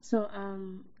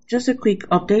Just a quick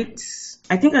update.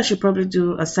 I think I should probably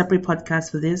do a separate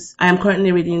podcast for this. I am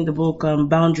currently reading the book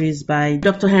Boundaries by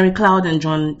Dr. Henry Cloud and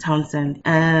John Townsend.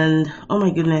 And oh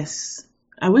my goodness,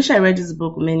 I wish I read this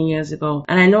book many years ago.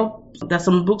 And I know there's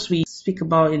some books we speak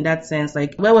about in that sense,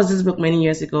 like where was this book many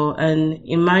years ago? And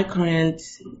in my current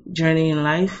journey in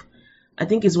life, I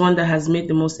think it's one that has made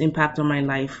the most impact on my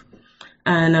life.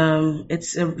 And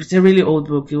it's a really old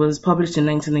book. It was published in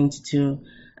 1992.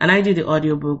 And I did the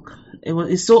audiobook.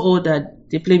 It's so old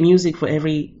that they play music for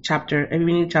every new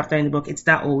chapter in the book. It's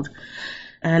that old.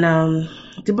 And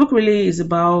the book really is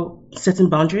about setting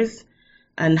boundaries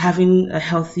and having a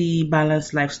healthy,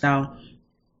 balanced lifestyle.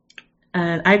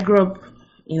 And I grew up,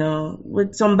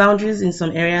 with some boundaries in some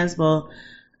areas, but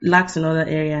lacks in other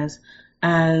areas.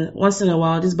 And once in a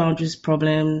while, these boundaries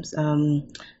problems,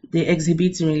 they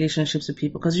exhibit in relationships with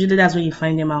people, because usually that's where you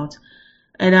find them out.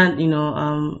 And then,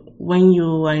 when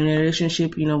you are in a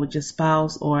relationship, with your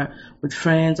spouse or with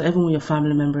friends or even with your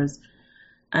family members.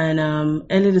 And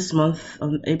early this month,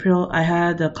 April, I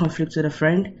had a conflict with a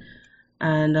friend.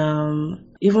 And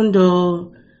even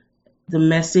though the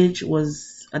message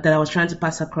that I was trying to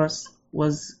pass across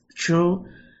was true,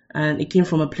 and it came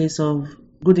from a place of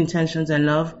good intentions and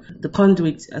love, the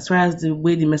conduit, as far as the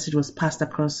way the message was passed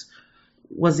across,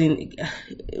 wasn't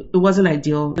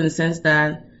ideal, in the sense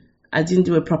that I didn't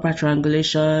do a proper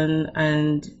triangulation.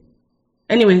 And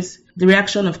anyways, the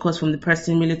reaction, of course, from the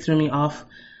person really threw me off.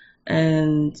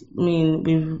 And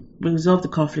we resolved the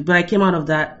conflict. But I came out of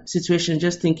that situation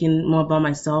just thinking more about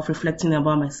myself, reflecting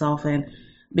about myself, and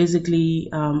basically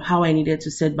how I needed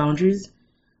to set boundaries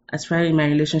as far as my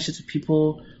relationships with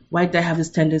people. Why did I have this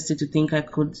tendency to think I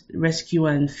could rescue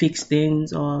and fix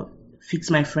things or fix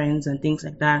my friends and things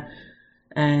like that?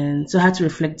 And so I had to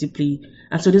reflect deeply.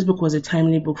 And so this book was a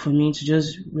timely book for me to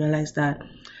just realize that.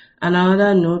 And on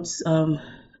other notes,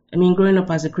 growing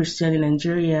up as a Christian in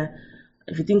Nigeria,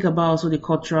 if you think about also the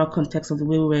cultural context of the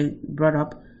way we were brought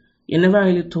up, you're never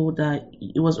really told that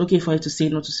it was okay for you to say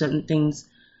no to certain things.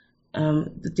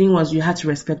 The thing was, you had to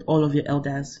respect all of your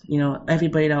elders.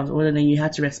 Everybody that was older than you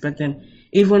had to respect them,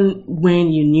 even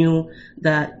when you knew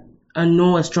that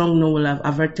a strong no will have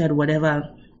averted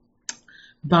whatever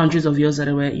boundaries of yours that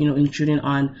they were, intruding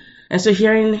on. And so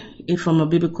hearing it from a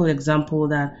biblical example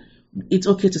that it's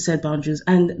okay to set boundaries,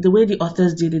 and the way the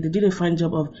authors did it, they did a fine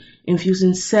job of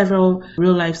infusing several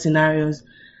real life scenarios.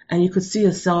 And you could see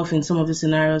yourself in some of these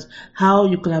scenarios, how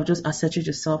you could have just asserted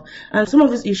yourself. And some of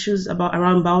these issues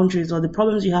around boundaries, or the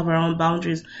problems you have around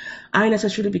boundaries, aren't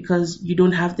necessarily because you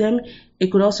don't have them. It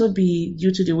could also be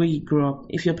due to the way you grew up.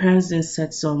 If your parents didn't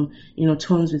set some,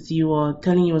 tones with you, or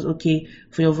telling you it was okay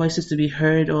for your voices to be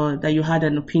heard, or that you had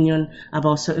an opinion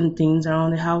about certain things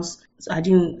around the house. So I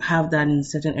didn't have that in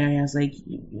certain areas. I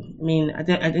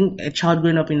think a child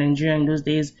growing up in Nigeria in those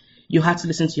days, you had to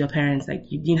listen to your parents.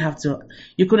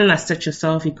 You couldn't assert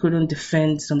yourself, you couldn't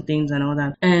defend some things and all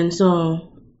that. And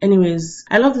so, anyways,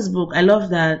 I love this book. I love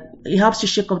that it helps you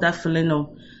shake off that feeling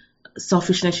of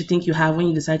selfishness you think you have when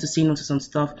you decide to say no to some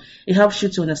stuff. It helps you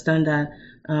to understand that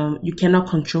you cannot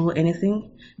control anything.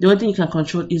 The only thing you can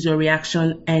control is your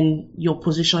reaction and your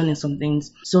position in some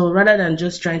things. So rather than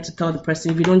just trying to tell the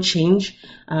person, if you don't change,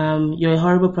 you're a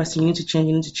horrible person, you need to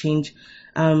change.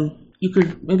 You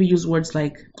could maybe use words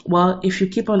like, well, if you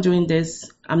keep on doing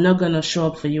this, I'm not going to show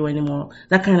up for you anymore.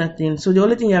 That kind of thing. So the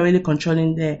only thing you're really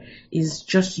controlling there is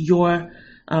just your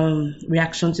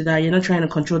reaction to that. You're not trying to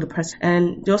control the person.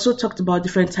 And they also talked about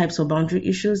different types of boundary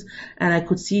issues, and I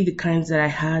could see the kinds that I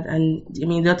had. And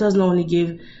the authors not only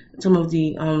gave some of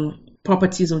the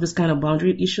properties of this kind of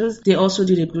boundary issues, they also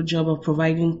did a good job of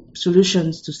providing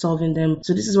solutions to solving them.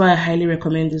 So this is why I highly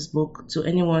recommend this book to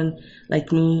anyone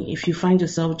like me. If you find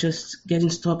yourself just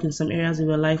getting stuck in some areas of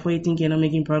your life where you think you're not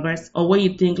making progress, or where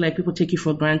you think like people take you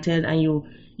for granted, and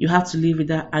you have to live with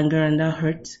that anger and that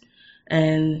hurt.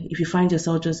 And if you find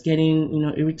yourself just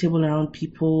getting, irritable around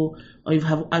people, or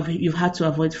you've had to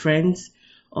avoid friends,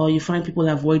 or you find people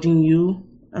avoiding you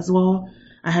as well,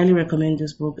 I highly recommend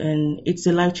this book, and it's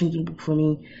a life-changing book for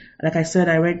me. Like I said,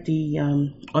 I read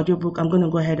the audiobook. I'm going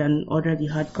to go ahead and order the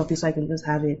hard copy so I can just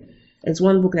have it. It's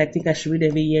one book that I think I should read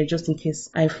every year, just in case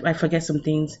I forget some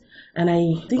things. And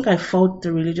I think I fault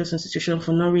the religious institution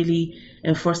for not really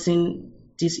enforcing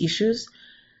these issues.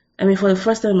 For the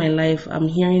first time in my life, I'm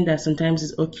hearing that sometimes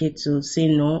it's okay to say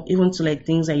no, even to like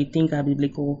things that you think are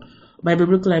biblical. By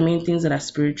biblical, I mean things that are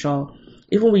spiritual.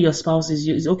 Even with your spouses,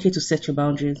 it's okay to set your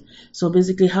boundaries. So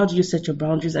basically, how do you set your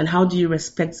boundaries, and how do you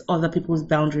respect other people's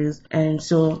boundaries? And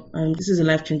so this is a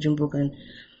life-changing book, and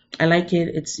I like it.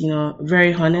 It's,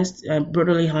 very honest,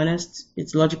 brutally honest.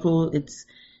 It's logical.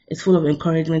 It's full of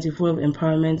encouragement. It's full of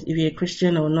empowerment. If you're a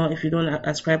Christian or not, if you don't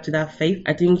ascribe to that faith,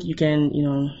 I think you can,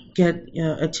 get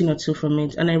a thing or two from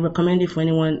it. And I recommend it for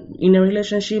anyone in a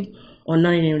relationship or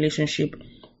not in a relationship.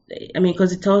 I mean,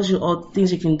 because it tells you all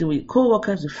things you can do with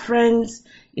co-workers, with friends,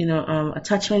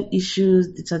 attachment issues,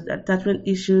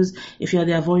 if you're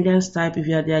the avoidance type, if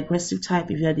you're the aggressive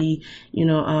type, if you're the,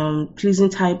 pleasing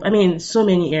type. I mean, so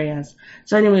many areas.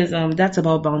 So anyways, that's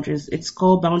about boundaries. It's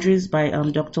called Boundaries by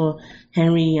Dr.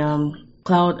 Henry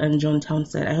Cloud and John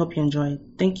Townsend. I hope you enjoy it.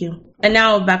 Thank you. And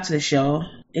now back to the show.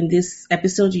 In this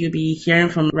episode, you'll be hearing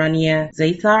from Rania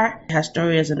Zaithar, her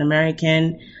story as an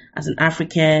American, as an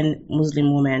African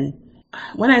Muslim woman.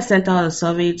 When I sent out a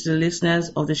survey to the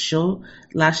listeners of the show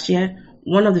last year,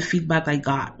 one of the feedback I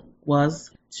got was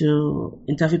to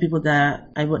interview people that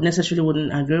I necessarily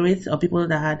wouldn't agree with, or people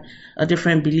that had a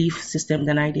different belief system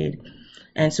than I did.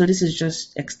 And so this is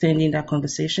just extending that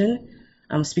conversation.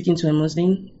 I'm speaking to a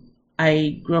Muslim.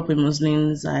 I grew up with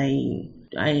Muslims. I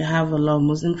have a lot of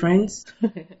Muslim friends.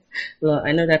 Well,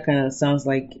 I know that kind of sounds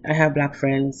like I have black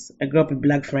friends. I grew up with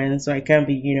black friends, so I can't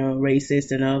be,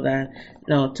 racist and all that.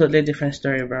 No, totally different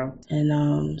story, bro.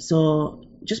 And so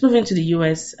just moving to the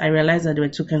US, I realized that there were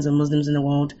two kinds of Muslims in the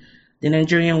world, the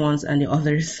Nigerian ones and the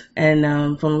others.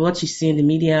 And from what you see in the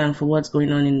media and for what's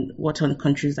going on in war-torn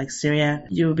countries like Syria,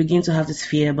 you begin to have this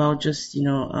fear about just,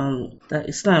 the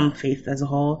Islam faith as a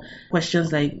whole.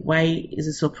 Questions like, why is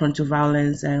it so prone to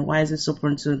violence, and why is it so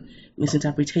prone to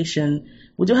misinterpretation?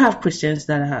 We do have Christians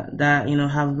that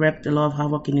have wreaked a lot of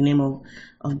havoc in the name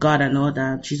of God and all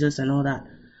that, Jesus and all that.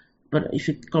 But if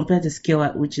you compare the scale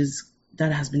at which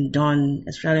that has been done,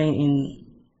 especially in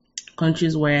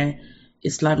countries where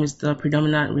Islam is the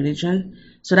predominant religion.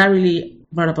 So that really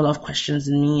brought up a lot of questions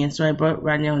in me. And so I brought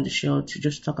Rania on the show to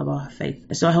just talk about her faith.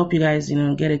 And so I hope you guys,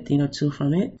 get a thing or two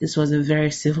from it. This was a very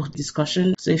civil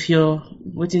discussion. So if you're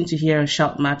waiting to hear a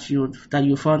shout match that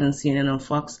you found on CNN or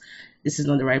Fox, this is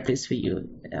not the right place for you.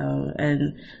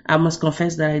 And I must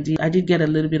confess that I did get a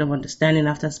little bit of understanding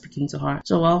after speaking to her.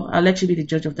 So, I'll let you be the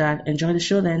judge of that. Enjoy the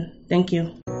show then. Thank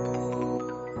you.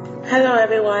 Hello,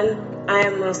 everyone. I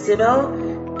am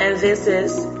Sybil. And this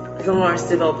is the More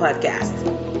Civil Podcast.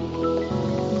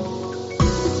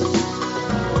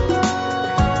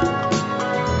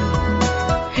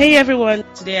 Hey everyone,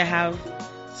 today I have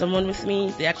someone with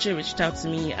me. They actually reached out to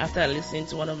me after listening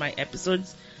to one of my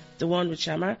episodes, the one with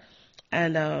Shama.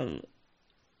 And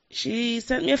she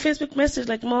sent me a Facebook message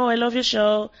like, Mo, I love your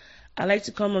show. I'd like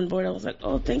to come on board. I was like,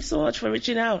 oh, thanks so much for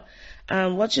reaching out.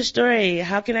 What's your story?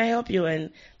 How can I help you?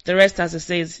 And the rest, as I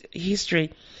say, is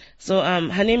history. So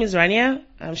her name is Rania.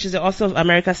 She's the author of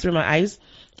America Through My Eyes,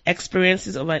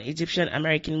 Experiences of an Egyptian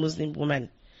American Muslim Woman.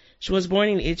 She was born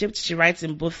in Egypt. She writes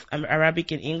in both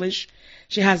Arabic and English.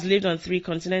 She has lived on 3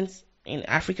 continents, in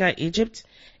Africa, Egypt,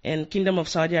 and Kingdom of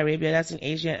Saudi Arabia, that's in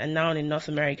Asia, and now in North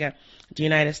America, the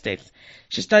United States.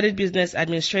 She studied business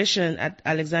administration at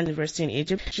Alexandria University in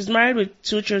Egypt. She's married with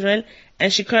 2 children,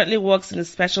 and she currently works in a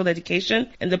special education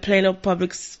in the Plano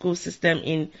public school system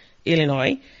in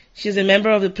Illinois. She's a member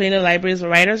of the Plano Libraries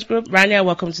Writers Group. Rania,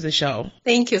 welcome to the show.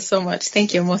 Thank you so much.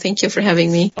 Thank you, Mo. Thank you for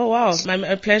having me. Oh, wow.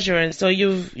 My pleasure. And so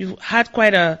you've had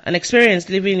quite an experience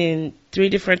living in 3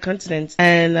 different continents.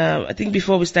 And I think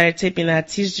before we started taping, I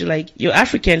teased you like you're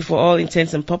African for all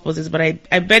intents and purposes. But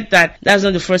I bet that's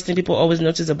not the first thing people always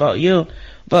notice about you.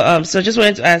 But so I just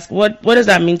wanted to ask, what does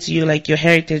that mean to you, like your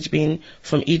heritage being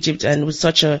from Egypt and with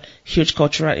such a huge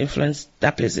cultural influence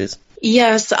that place is?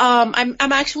 Yes, I'm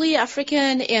actually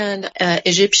African and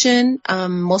Egyptian,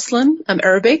 Muslim, I'm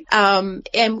Arabic, and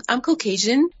I'm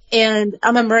Caucasian, and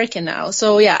I'm American now.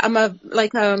 So yeah, I'm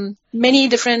many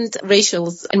different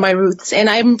racials in my roots, and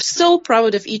I'm so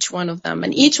proud of each one of them,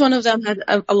 and each one of them had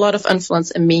a lot of influence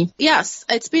in me. Yes,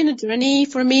 it's been a journey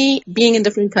for me, being in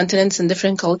different continents and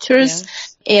different cultures,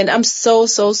 and I'm so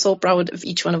proud of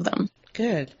each one of them.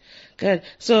 Good.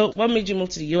 So what made you move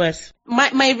to the U.S.?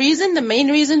 The main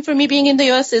reason for me being in the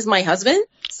U.S. is my husband.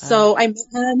 So I met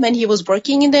him and he was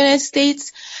working in the United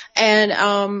States. And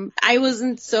I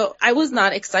was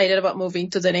not excited about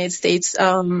moving to the United States.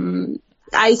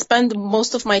 I spent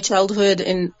most of my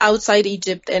childhood outside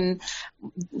Egypt, and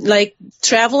like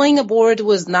traveling abroad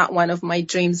was not one of my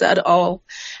dreams at all.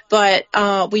 But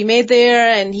we made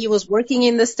there and he was working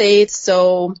in the States,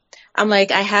 so I'm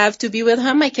like, I have to be with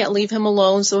him. I can't leave him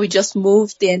alone. So we just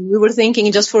moved, and we were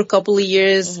thinking just for a couple of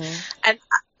years.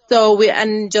 Mm-hmm.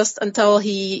 And just until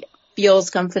he feels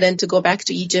confident to go back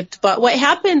to Egypt. But what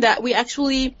happened that we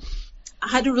actually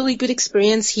had a really good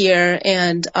experience here.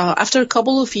 And after a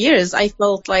couple of years, I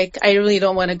felt like I really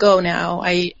don't want to go now.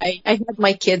 I had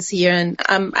my kids here, and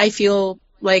I feel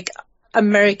like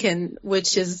American,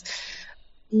 which has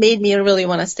made me really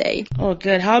want to stay. Oh,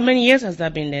 good. How many years has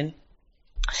that been then?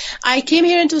 I came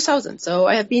here in 2000, so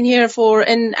I have been here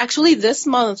and actually this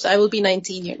month I will be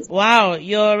 19 years. Wow,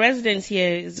 your residence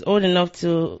here is old enough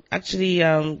to actually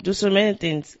do so many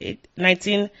things.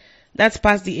 19, that's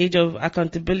past the age of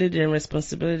accountability and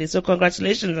responsibility. So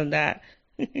congratulations on that.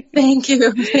 Thank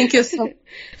you. Thank you so much.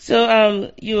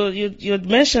 So you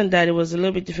mentioned that it was a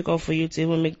little bit difficult for you to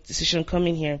even make decision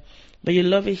coming here. But you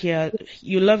love it here.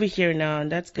 You love it here now,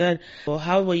 and that's good. Well,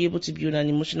 how were you able to build an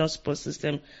emotional support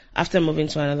system after moving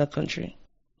to another country?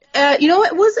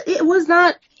 It was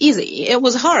not easy. It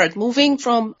was hard. Moving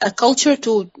from a culture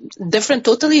to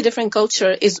totally different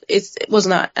culture it was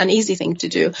not an easy thing to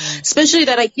do. Especially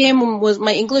that I came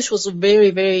my English was very,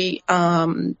 very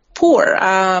poor.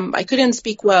 I couldn't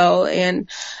speak well, and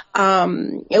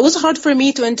it was hard for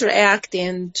me to interact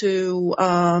and to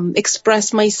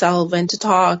express myself and to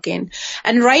talk. And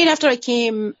right after I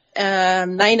came,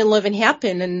 9/11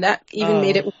 happened, and that even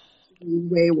made it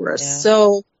way worse. Yeah.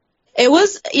 So it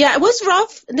was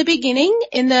rough in the beginning,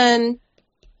 and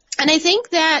I think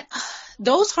that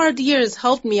those hard years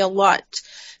helped me a lot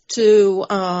to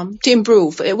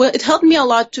improve. It helped me a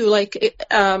lot to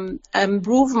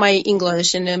improve my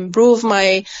English and improve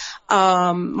my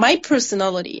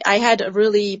personality. I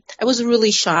was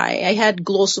really shy. I had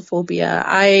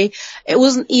glossophobia. It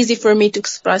wasn't easy for me to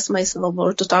express myself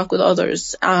or to talk with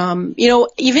others.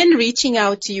 Even reaching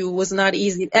out to you was not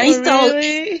easy. And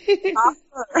really?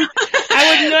 I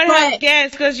would not have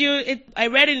guessed because I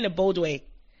read it in a bold way.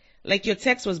 Like your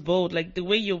text was bold, like the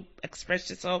way you expressed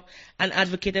yourself and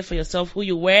advocated for yourself, who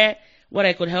you were, what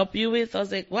I could help you with. I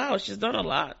was like, wow, she's done a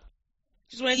lot.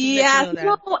 Just wanted to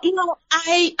let you know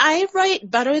that. I write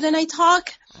better than I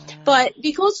talk, but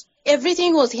because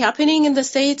everything was happening in the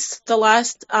States the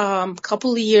last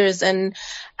couple of years, and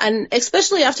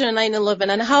especially after 9/11,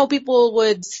 and how people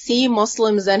would see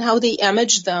Muslims and how they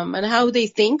image them and how they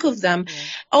think of them,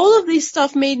 all of this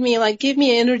stuff made me give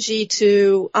me energy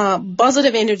to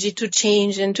positive energy to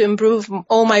change and to improve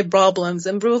all my problems,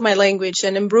 improve my language,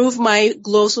 and improve my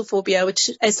glossophobia,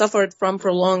 which I suffered from for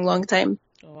a long, long time.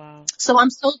 Wow. So I'm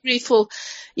so grateful.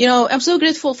 I'm so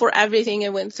grateful for everything I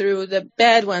went through, the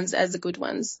bad ones as the good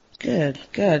ones. Good.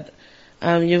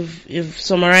 You've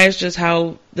summarized just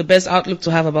how the best outlook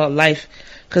to have about life,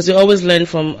 because we always learn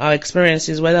from our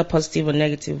experiences, whether positive or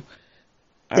negative.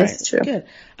 That's true. Good.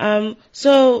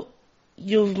 So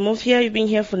you've moved here. You've been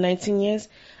here for 19 years.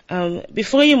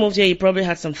 Before you moved here, you probably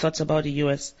had some thoughts about the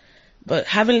U.S. But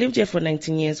having lived here for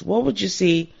 19 years, what would you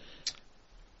say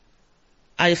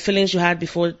are the feelings you had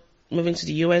before moving to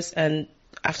the U.S. and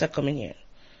after coming here?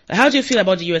 How do you feel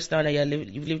about the U.S. now that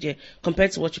you've lived here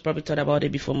compared to what you probably thought about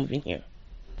it before moving here?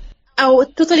 Oh,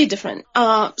 totally different.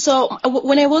 So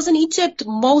when I was in Egypt,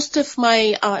 most of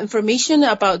my information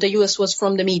about the U.S. was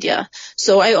from the media.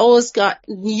 So I always got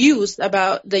news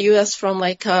about the U.S. from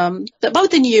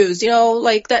about the news,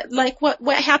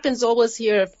 what happens always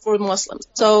here for Muslims.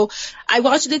 So I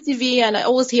watch the TV and I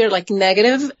always hear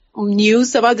negative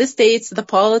news about the states, the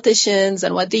politicians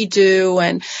and what they do,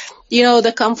 and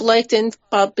the conflict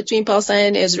between Palestine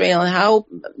and Israel and how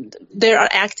they are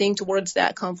acting towards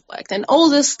that conflict and all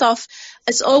this stuff.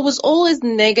 It's always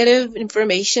negative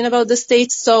information about the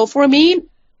states. So for me,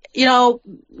 the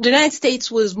United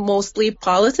States was mostly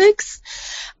politics.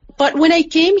 But when I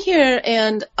came here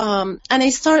and I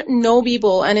start know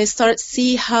people and I start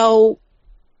see how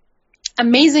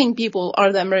amazing people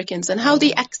are the Americans and how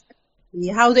they accept me,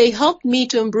 how they helped me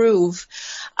to improve.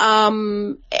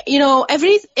 Every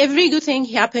good thing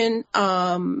happened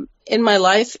in my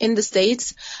life in the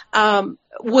States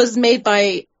was made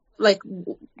by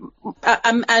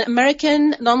an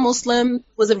American non-Muslim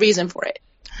was a reason for it.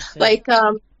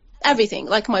 Everything,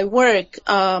 my work,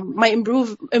 my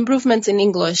improvements in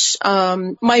English,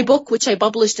 my book, which I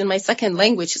published in my second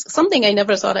language, something I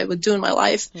never thought I would do in my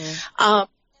life.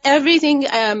 Everything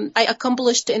I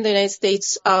accomplished in the United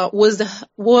States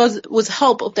was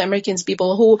help of the American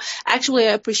people, who actually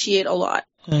I appreciate a lot.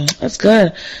 That's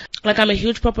good. I'm a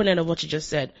huge proponent of what you just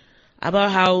said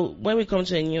about how when we come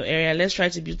to a new area, let's try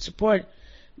to build support.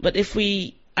 But if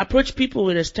we approach people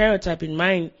with a stereotype in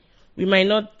mind, we might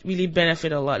not really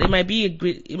benefit a lot. It might be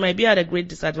at a great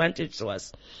disadvantage to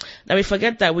us. That we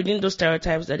forget that within those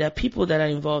stereotypes that there are people that are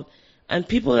involved, and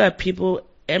people are people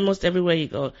almost everywhere you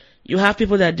go. You have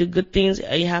people that do good things,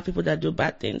 and you have people that do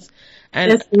bad things.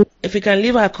 And if we can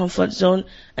leave our comfort zone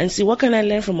and see what can I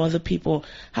learn from other people,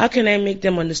 how can I make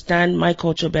them understand my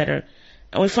culture better?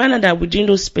 And we find out that within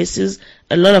those spaces,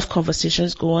 a lot of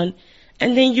conversations go on,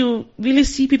 and then you really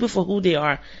see people for who they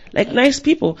are, like nice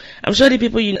people. I'm sure the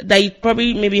people that you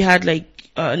probably maybe had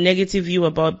like a negative view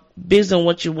about based on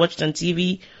what you watched on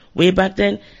TV way back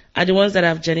then are the ones that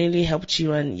have genuinely helped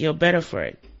you and you're better for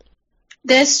it.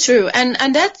 That's true.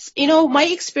 And that's, my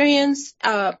experience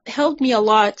helped me a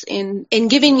lot in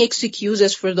giving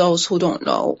excuses for those who don't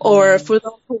know, or for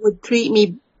those who would treat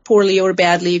me poorly or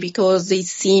badly because they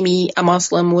see me a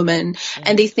Muslim woman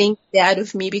and they think bad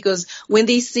of me because when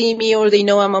they see me or they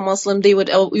know I'm a Muslim, they would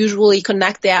usually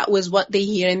connect that with what they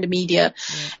hear in the media.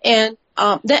 And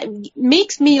that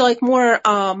makes me like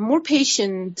more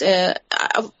patient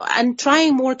and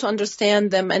trying more to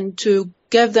understand them and to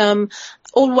give them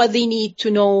all what they need to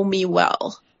know me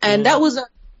well. And that was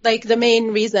like the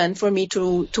main reason for me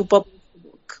to publish the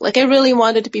book. Like I really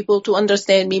wanted people to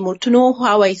understand me more, to know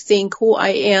how I think, who I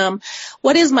am,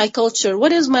 what is my culture,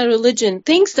 what is my religion,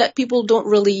 things that people don't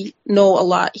really know a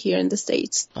lot here in the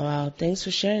States. Wow, thanks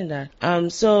for sharing that.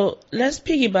 So let's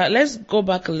go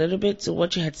back a little bit to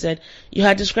what you had said. You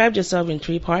had described yourself in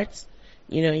 3 parts.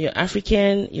 You're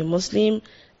African, you're Muslim,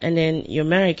 and then you're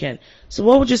American. So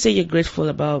what would you say you're grateful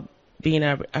about being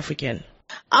African?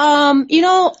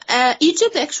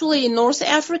 Egypt actually in North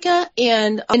Africa,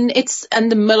 and it's in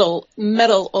the middle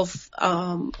of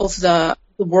the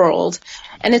world,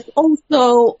 and it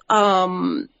also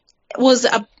was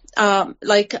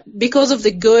because of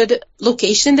the good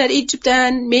location that Egypt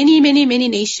and many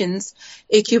nations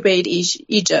occupied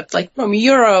Egypt, like from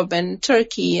Europe and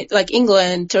Turkey, like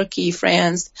England, Turkey,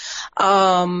 France.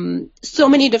 So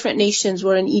many different nations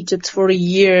were in Egypt for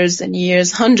years and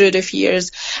years, hundreds of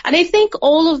years. And I think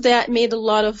all of that made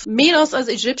us as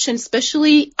Egyptians,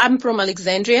 especially, I'm from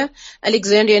Alexandria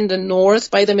in the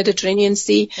north by the Mediterranean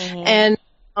Sea. And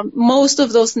most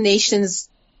of those nations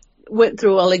went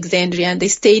through Alexandria and they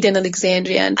stayed in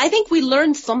Alexandria. And I think we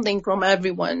learned something from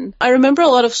everyone. I remember a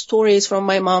lot of stories from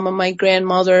my mom and my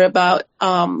grandmother about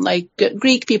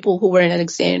Greek people who were in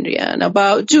Alexandria and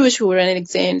about Jewish who were in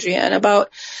Alexandria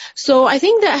so I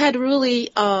think that had really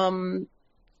a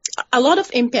lot of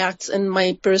impacts in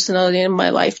my personality and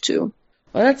my life too.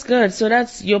 Well, that's good. So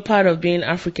that's your part of being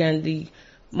African, the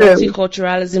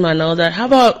multiculturalism and all that. How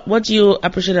about what do you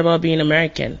appreciate about being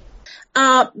American?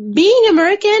 Being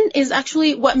American is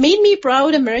actually what made me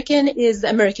proud American is the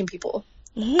American people.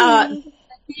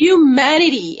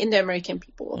 Humanity in the American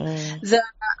people. The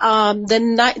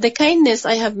kindness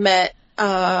I have met,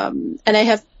 and I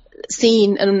have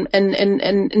seen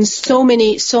and so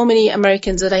many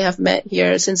Americans that I have met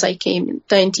here since I came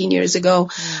 19 years ago.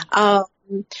 The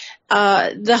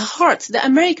heart, the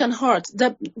American heart,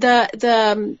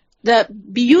 the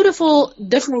beautiful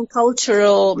different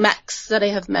cultural mix that I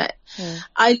have met.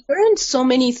 I learned so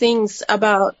many things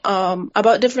about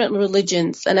different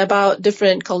religions and about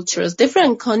different cultures,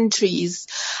 different countries.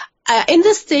 In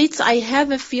the States, I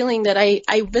have a feeling that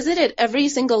I visited every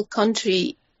single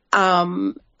country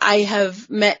I have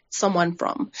met someone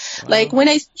from. Wow. Like when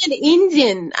I see an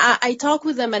Indian, I talk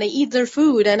with them and I eat their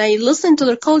food and I listen to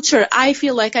their culture. I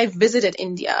feel like I've visited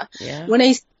India. Yeah. When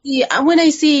I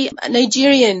see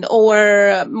Nigerian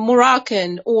or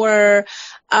Moroccan or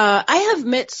I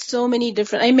made so many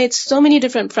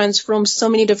different friends from so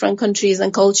many different countries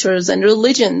and cultures and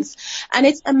religions. And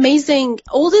it's amazing.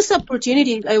 All this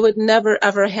opportunity I would never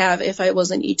ever have if I was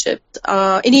in Egypt.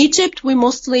 In Egypt, we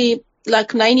mostly like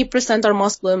 90% are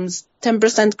Muslims,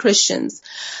 10% Christians.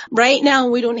 Right now,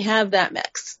 we don't have that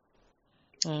mix.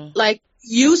 Like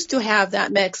used to have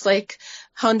that mix like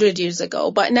 100 years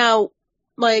ago. But now,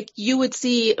 like you would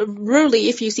see rarely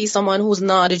if you see someone who's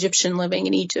not Egyptian living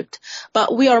in Egypt,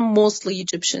 but we are mostly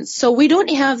Egyptians. So we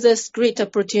don't have this great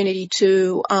opportunity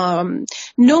to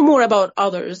know more about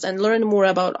others and learn more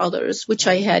about others, which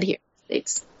I had here in the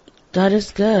States. That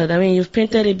is good. I mean, you've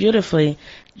painted it beautifully.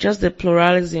 Just the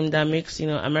pluralism that makes,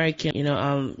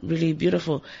 American, really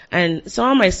beautiful. And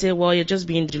someone might say, well, you're just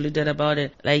being deluded about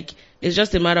it. Like, it's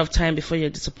just a matter of time before you're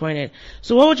disappointed.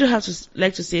 So what would you have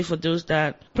to say for those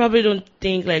that probably don't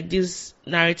think like these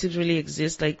narratives really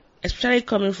exist, like, especially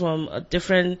coming from a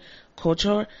different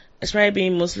culture, especially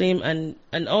being Muslim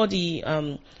and all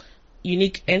the,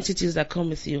 unique entities that come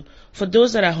with you. For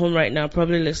those that are home right now,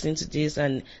 probably listening to this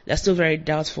and they're still very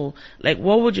doubtful, like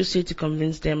what would you say to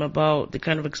convince them about the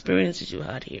kind of experiences you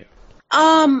had here?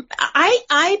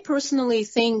 I personally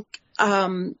think,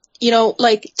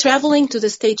 like traveling to the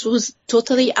States was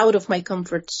totally out of my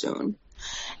comfort zone.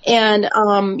 And,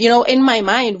 in my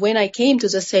mind, when I came to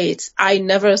the States, I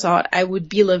never thought I would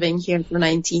be living here for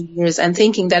 19 years and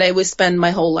thinking that I would spend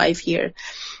my whole life here.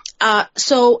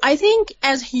 So I think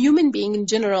as a human being in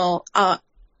general,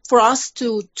 for us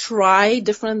to try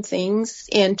different things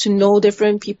and to know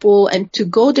different people and to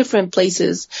go different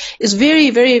places is very,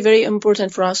 very, very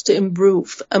important for us to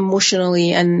improve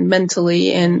emotionally and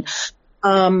mentally and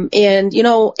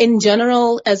in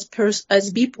general as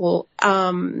people,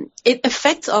 it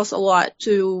affects us a lot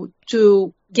to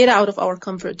get out of our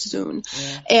comfort zone.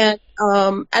 Yeah.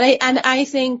 And I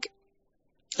think,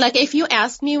 like, if you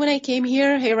asked me when I came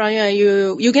here, hey, Rania,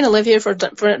 you're going to live here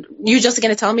you're just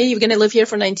going to tell me you're going to live here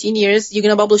for 19 years, you're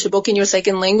going to publish a book in your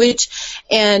second language,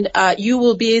 and you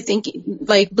will be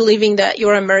believing that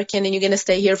you're American and you're going to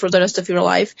stay here for the rest of your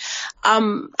life.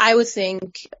 I would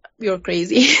think you're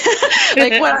crazy.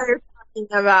 Like, what are you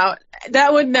talking about?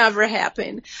 That would never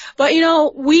happen. But,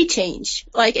 we change.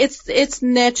 Like, it's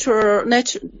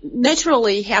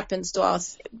naturally happens to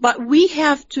us. But we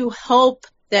have to help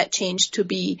that change to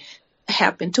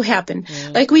happen. Yeah.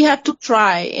 Like, we have to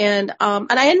try. And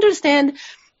I understand,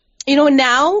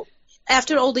 now,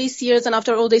 after all these years and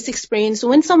after all this experience,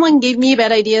 when someone gave me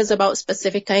bad ideas about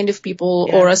specific kind of people,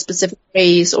 yeah, or a specific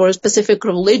race or a specific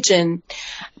religion,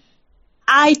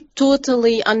 I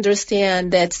totally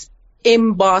understand that's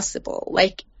impossible.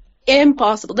 Like,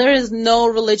 impossible. There is no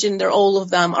religion that all of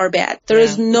them are bad. There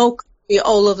is no country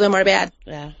all of them are bad.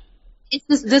 Yeah.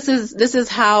 This is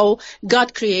how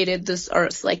God created this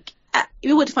earth. Like,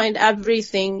 you would find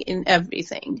everything in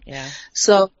everything. Yeah.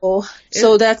 So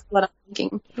that's what I'm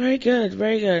thinking. Very good,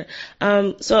 very good.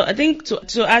 So I think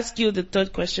to ask you the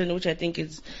third question, which I think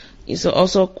is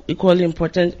also equally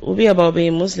important, will be about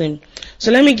being Muslim.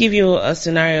 So let me give you a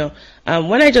scenario.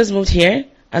 When I just moved here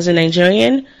as a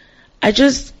Nigerian, I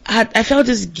felt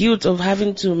this guilt of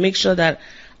having to make sure that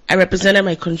I represented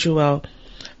my country well.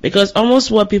 Because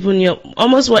almost what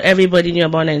everybody knew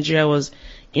about Nigeria was,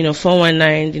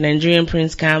 419, the Nigerian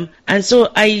Prince camp. And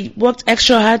so I worked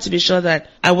extra hard to be sure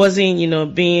that I wasn't,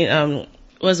 being,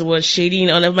 shady in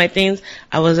all of my things.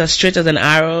 I was as straight as an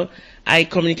arrow. I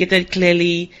communicated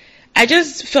clearly. I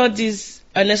just felt this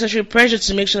unnecessary pressure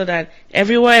to make sure that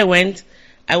everywhere I went,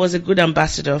 I was a good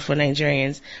ambassador for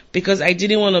Nigerians, because I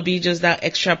didn't want to be just that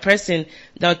extra person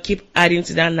that would keep adding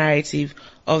to that narrative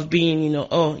of being,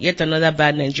 yet another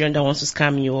bad Nigerian that wants to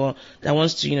scam you or that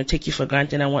wants to, take you for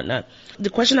granted and whatnot.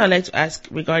 The question I'd like to ask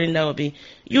regarding that would be,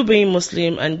 you being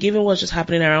Muslim and given what's just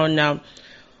happening around now,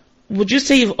 would you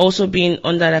say you've also been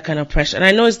under that kind of pressure? And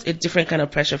I know it's a different kind of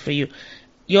pressure for you.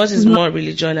 Yours is more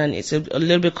religion and it's a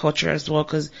little bit culture as well,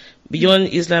 because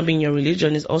beyond Islam being your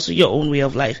religion is also your own way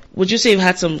of life. Would you say you've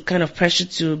had some kind of pressure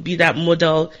to be that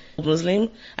model Muslim?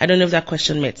 I don't know if that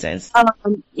question made sense.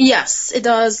 Yes, it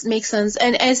does make sense.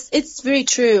 And it's very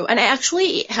true. And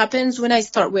it happens when I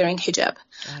start wearing hijab.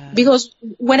 Because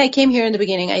when I came here in the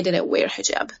beginning, I didn't wear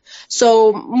hijab.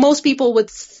 So most people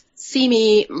would see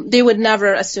me, they would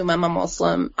never assume I'm a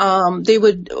Muslim. They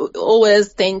would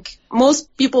always think,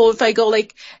 most people, if I go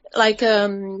like a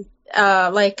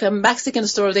Mexican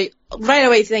store, they right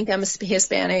away think I'm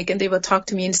Hispanic and they would talk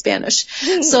to me in Spanish.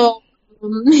 So,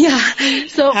 yeah.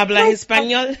 So, ¿Habla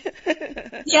español?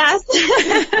 Yes.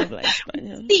 Habla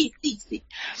español. Sí.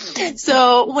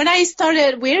 So when I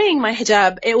started wearing my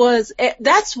hijab,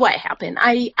 that's what happened.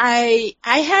 I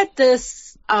had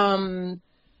this,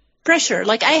 pressure.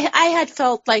 Like, I had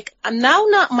felt like I'm now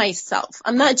not myself.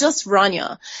 I'm not just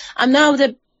Rania. I'm now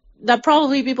that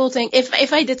probably people think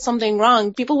if I did something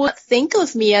wrong, people would think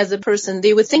of me as a person.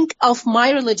 They would think of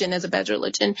my religion as a bad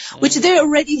religion, which they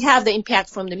already have the impact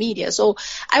from the media. So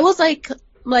I was like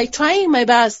trying my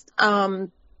best,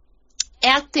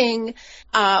 acting,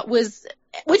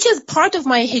 which is part of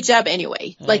my hijab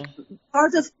anyway. Like,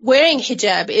 part of wearing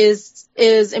hijab is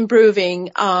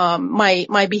improving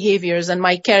my behaviors and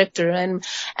my character and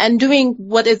doing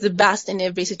what is the best in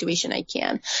every situation I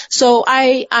can. So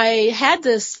I had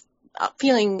this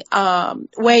feeling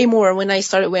way more when I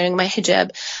started wearing my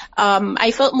hijab.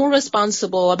 I felt more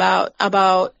responsible about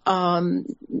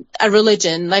a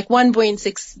religion, like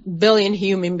 1.6 billion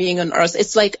human being on earth.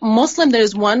 It's like there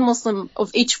is one Muslim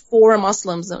of each 4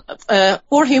 Muslims,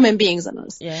 4 human beings on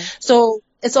earth. Yeah. So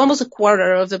it's almost a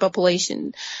quarter of the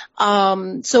population.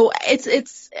 So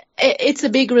it's a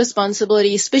big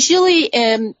responsibility, especially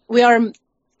we are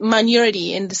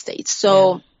minority in the States.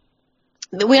 So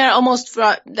we are almost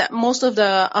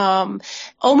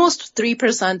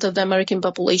 3% of the American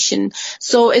population.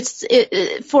 So it's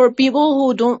for people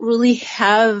who don't really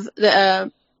have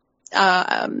the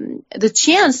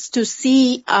chance to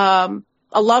see a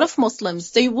lot of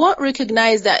Muslims. They won't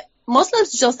recognize that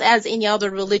Muslims, just as any other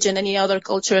religion, any other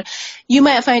culture, you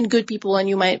might find good people and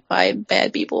you might find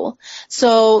bad people.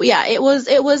 So yeah, it was,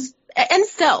 and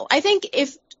still, I think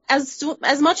if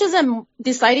as much as I'm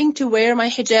deciding to wear my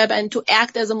hijab and to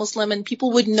act as a Muslim and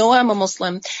people would know I'm a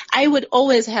Muslim, I would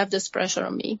always have this pressure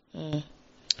on me.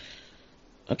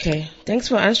 Okay, thanks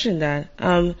for answering that.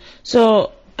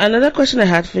 So another question I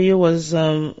had for you was,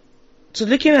 so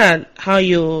looking at how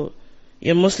you're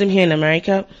Muslim here in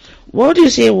America, what do you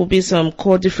say will be some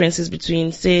core differences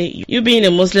between, say, you being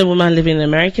a Muslim woman living in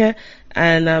America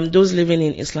and those living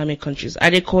in Islamic countries? Are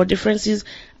there core differences?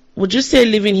 Would you say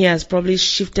living here has probably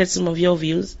shifted some of your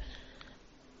views,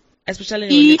 especially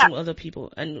in relating to other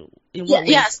people, and in what ways?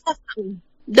 Yes, definitely.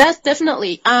 That's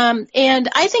definitely. And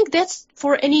I think that's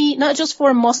for not just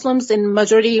for Muslims in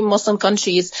majority Muslim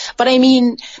countries, but I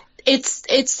mean,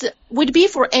 it's would be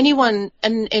for anyone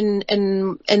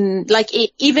in like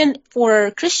even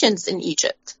for Christians in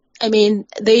Egypt. I mean,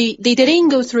 they didn't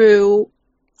go through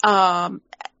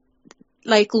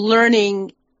like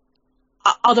learning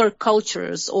other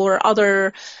cultures or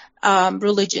other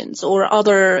religions or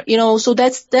other, so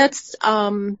that's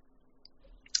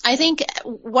I think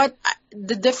what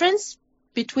the difference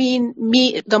between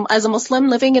me as a Muslim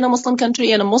living in a Muslim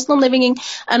country and a Muslim living in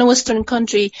a Western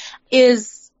country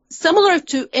is similar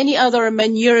to any other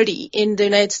minority in the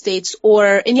United States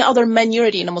or any other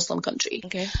minority in a Muslim country.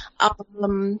 Okay.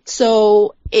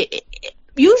 So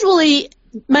usually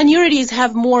minorities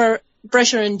have more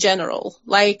pressure in general.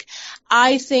 Like,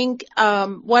 I think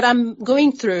what I'm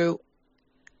going through,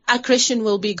 a Christian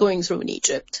will be going through in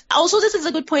Egypt. Also, this is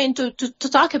a good point to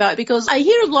talk about, because I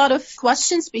hear a lot of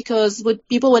questions because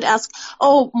people would ask,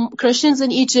 Christians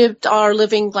in Egypt are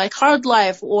living like hard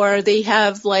life, or they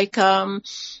have like,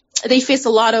 they face a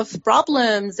lot of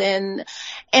problems. And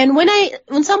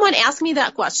when someone asks me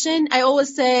that question, I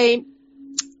always say,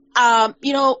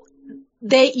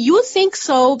 you think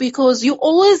so because you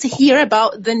always hear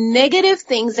about the negative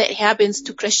things that happens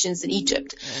to Christians in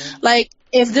Egypt. Like,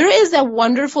 if there is a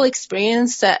wonderful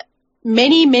experience that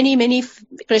many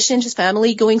Christians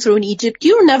family going through in Egypt,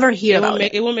 you never hear about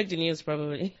it. It won't make the news,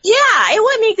 probably. Yeah, it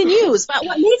won't make the news. But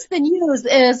what makes the news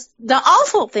is the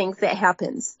awful things that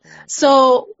happens.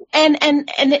 So, and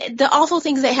the awful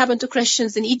things that happen to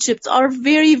Christians in Egypt are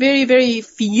very, very, very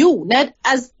few, not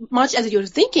as much as you're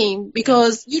thinking,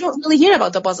 because you don't really hear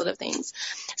about the positive things.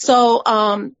 So,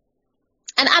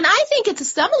 and I think it's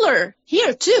similar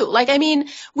here too. Like, I mean,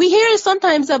 we hear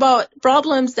sometimes about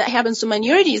problems that happen to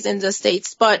minorities in the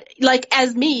States, but like,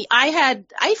 as me, I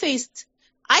faced,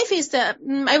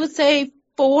 I would say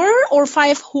 4 or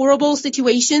 5 horrible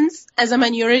situations as a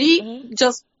minority,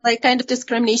 just like kind of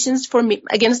discriminations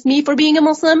against me for being a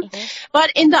Muslim.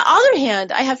 But in the other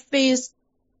hand, I have faced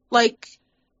like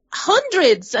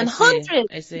hundreds and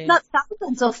hundreds, not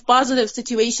thousands of positive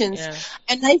situations,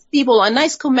 and nice people and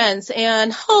nice comments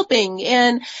and helping.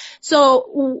 And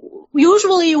so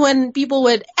usually when people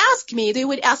would ask me, they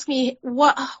would ask me,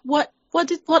 what are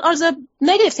the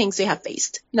negative things they have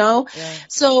faced?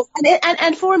 So,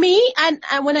 and for me, and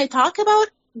when I talk about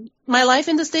my life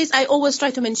in the States, I always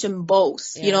try to mention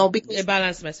both, because a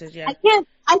balanced message. I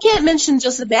can't mention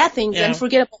just the bad things and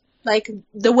forget about like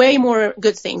the way more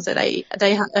good things that I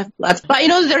have left. But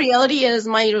the reality is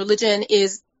my religion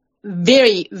is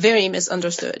very, very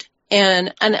misunderstood.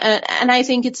 And I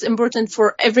think it's important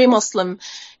for every Muslim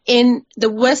in the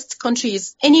West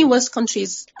countries, any West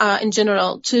countries, in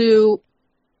general, to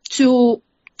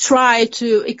try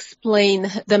to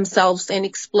explain themselves and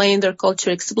explain their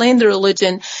culture, explain their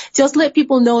religion, just let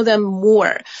people know them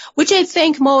more, which I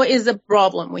think, Mo, is a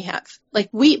problem we have.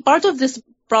 Like, part of this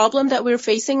problem that we're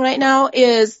facing right now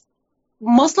is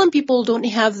Muslim people don't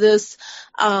have this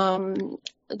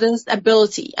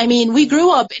ability. I mean, we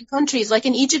grew up in countries like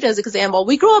in Egypt, as an example.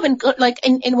 We grew up in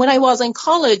when I was in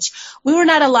college, we were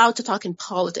not allowed to talk in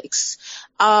politics.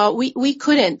 We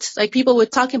couldn't. Like, people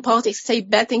would talk in politics, say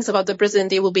bad things about the president,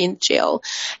 they will be in jail.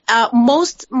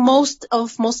 Most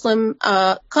of Muslim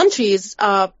countries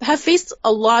have faced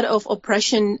a lot of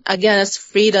oppression against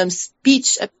freedom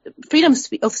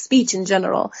of speech in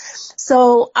general.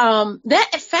 So that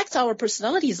affects our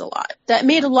personalities a lot. That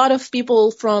made a lot of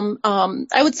people from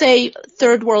I would say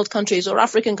third world countries or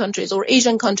African countries or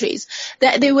Asian countries,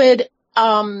 that they would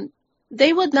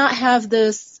not have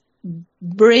this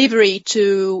bravery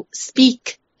to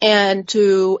speak and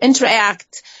to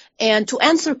interact and to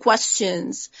answer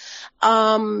questions.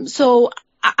 So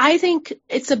I think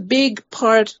it's a big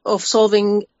part of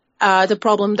solving the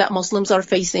problem that Muslims are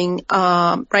facing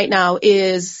right now,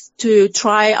 is to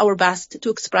try our best to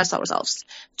express ourselves,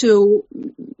 to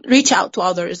reach out to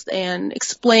others and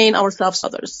explain ourselves to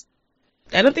others.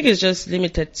 I don't think it's just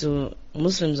limited to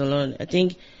Muslims alone. I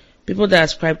think people that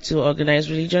ascribe to organized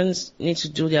religions need to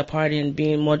do their part in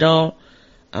being model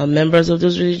members of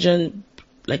those religion.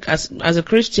 Like as a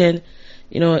Christian,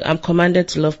 I'm commanded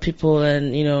to love people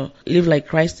and, live like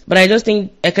Christ. But I just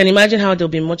think I can imagine how there'll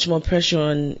be much more pressure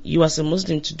on you as a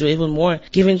Muslim to do even more,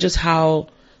 given just how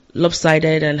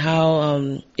lopsided and how,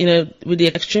 with the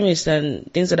extremists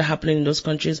and things that are happening in those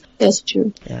countries. That's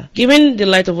true. Yeah. Given the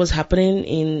light of what's happening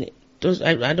in those,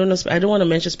 I don't know, I don't want to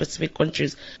mention specific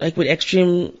countries, like with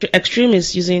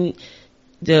extremists using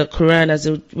the Quran as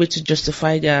a way to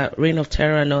justify their reign of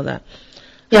terror and all that.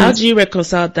 Yeah. How do you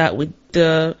reconcile that with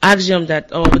the axiom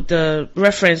or with the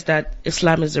reference that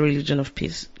Islam is the religion of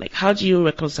peace? Like, how do you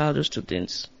reconcile those two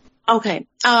things? Okay.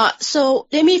 So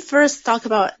let me first talk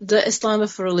about the Islam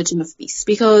of a religion of peace,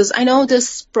 because I know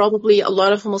this probably a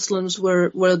lot of Muslims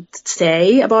would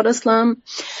say about Islam.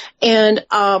 And,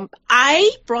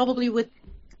 I probably would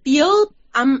feel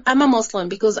I'm a Muslim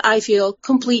because I feel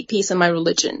complete peace in my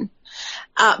religion.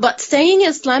 But saying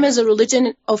Islam is a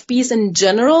religion of peace in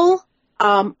general,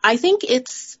 I think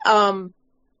it's,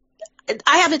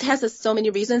 it has so many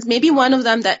reasons. Maybe one of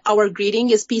them that our greeting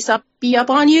is peace be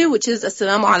upon you, which is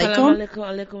assalamu alaikum.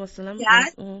 Alaikum assalam. Yeah.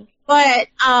 Mm-hmm. But,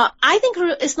 I think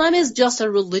Islam is just a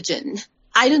religion.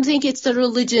 I don't think it's a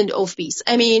religion of peace.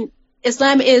 I mean,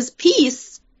 Islam is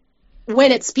peace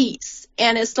when it's peace.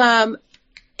 And Islam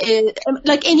is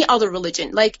like any other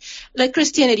religion, like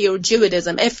Christianity or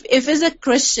Judaism. If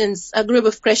it's a group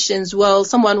of Christians,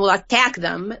 someone will attack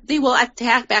them, they will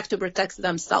attack back to protect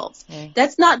themselves. Mm.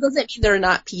 Doesn't mean they're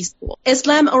not peaceful.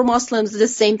 Islam or Muslims is the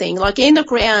same thing. Like in the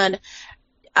Quran,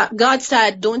 God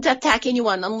said, don't attack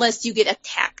anyone unless you get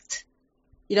attacked.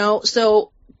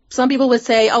 So some people would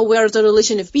say, oh, we're the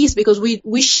religion of peace because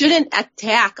we shouldn't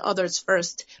attack others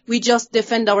first. We just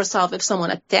defend ourselves if someone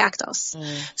attacked us.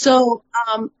 Mm. So,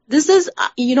 this is,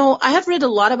 I have read a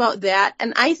lot about that,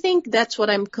 and I think that's what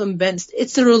I'm convinced.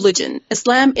 It's a religion.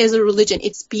 Islam is a religion.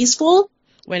 It's peaceful.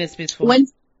 When it's peaceful.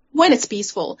 When it's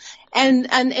peaceful. And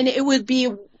it would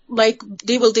be like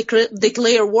they will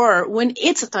declare war when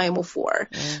it's a time of war.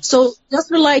 Mm. So just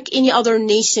like any other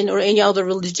nation or any other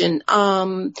religion,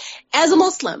 as a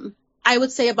Muslim, I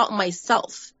would say about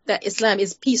myself that Islam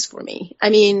is peace for me.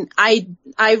 I mean, I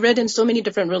read in so many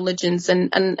different religions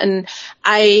and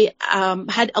I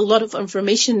had a lot of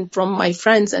information from my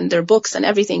friends and their books and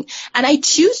everything. And I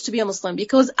choose to be a Muslim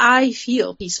because I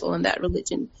feel peaceful in that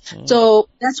religion. Mm. So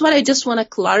that's what I just want to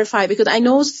clarify, because I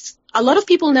know a lot of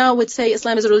people now would say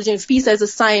Islam is a religion of peace as a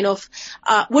sign of,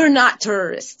 we're not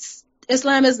terrorists.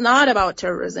 Islam is not about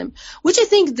terrorism, which I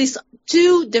think these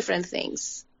two different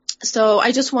things. So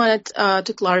I just wanted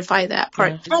to clarify that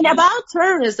part. Yeah. And about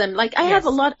terrorism, like I have a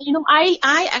lot,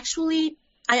 I actually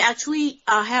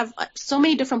have so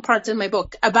many different parts in my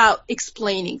book about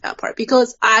explaining that part,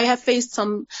 because I have faced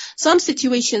some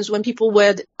situations when people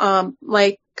would,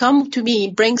 come to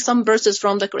me, bring some verses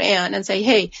from the Quran and say,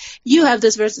 hey, you have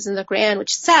this verses in the Quran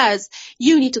which says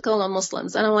you need to kill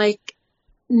non-Muslims. And I'm like,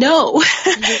 no,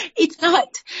 it's not.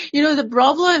 The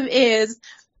problem is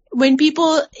when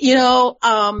people,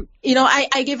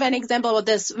 I give an example of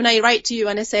this when I write to you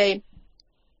and I say,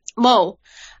 Mo,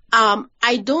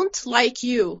 I don't like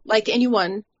you like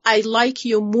anyone. I like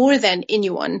you more than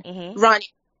anyone, Rania.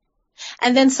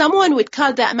 And then someone would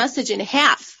cut that message in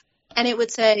half. And it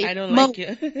would say, I don't like you.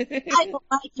 I don't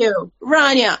like you,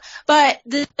 Rania. But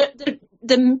the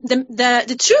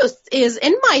truth is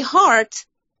in my heart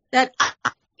that I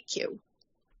like you.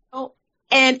 Oh,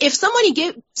 and if somebody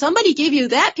gave you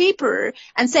that paper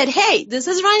and said, hey, this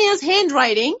is Rania's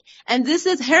handwriting and this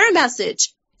is her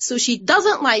message, so she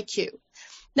doesn't like you.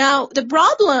 Now, the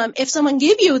problem, if someone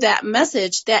gave you that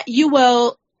message, that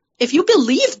if you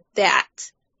believe that,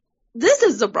 this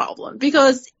is the problem,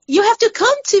 because you have to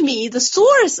come to me, the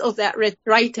source of that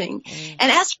writing,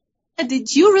 and ask,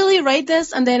 did you really write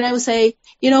this? And then I would say,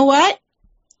 you know what?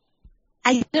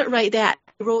 I didn't write that.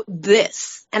 I wrote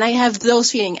this, and I have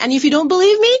those feelings. And if you don't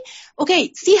believe me,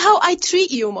 okay, see how I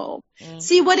treat you, Mo.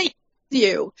 See what I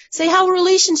do. Say how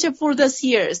relationship for this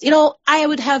years. I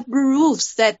would have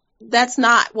proofs that that's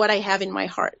not what I have in my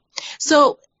heart.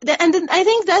 So, and then I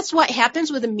think that's what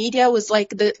happens with the media, with like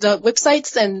the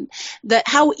websites, and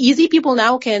how easy people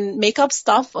now can make up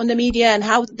stuff on the media, and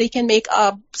how they can make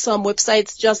up some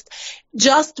websites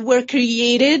just were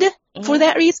created for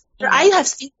that reason. I have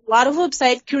seen a lot of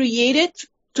websites created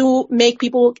to make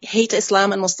people hate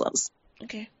Islam and Muslims.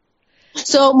 Okay.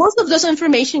 So most of this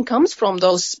information comes from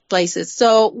those places.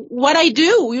 So what I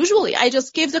do usually, I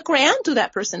just give the Quran to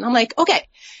that person. I'm like, okay,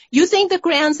 you think the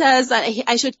Quran says that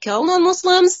I should kill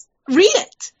non-Muslims? Read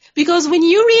it. Because when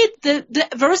you read the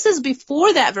verses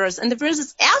before that verse and the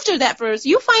verses after that verse,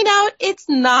 you find out it's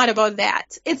not about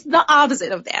that. It's the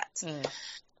opposite of that.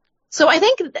 So I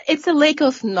think it's a lack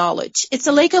of knowledge. It's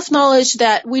a lack of knowledge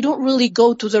that we don't really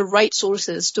go to the right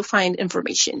sources to find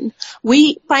information.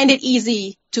 We find it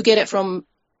easy to get it from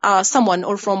someone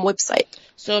or from website.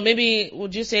 So maybe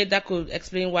would you say that could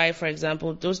explain why, for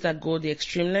example, those that go the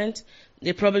extreme length,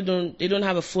 they probably don't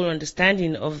have a full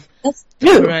understanding of the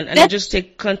Quran, and they just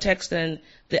take context and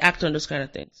they act on those kind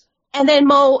of things. And then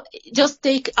Mo, just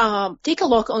take a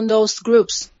look on those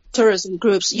groups, tourism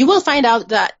groups. You will find out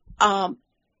that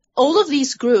all of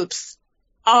these groups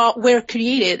were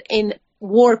created in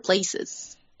war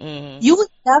places. Mm-hmm. You would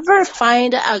never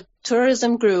find a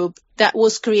tourism group that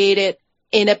was created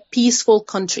in a peaceful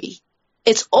country.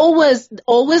 It's always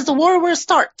the war will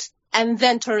start, and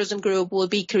then tourism group will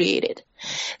be created.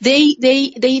 There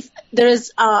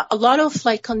is a lot of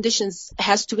like conditions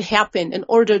has to happen in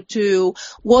order to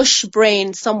wash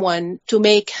brain someone to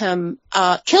make him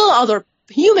kill other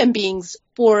human beings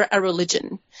for a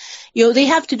religion. You know, they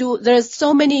have to do, there's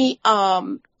so many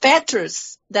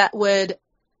factors that would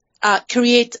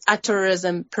create a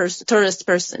tourist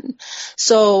person.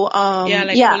 So,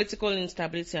 political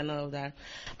instability and all of that.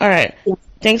 All right. Yeah.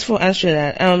 Thanks for answering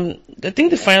that. I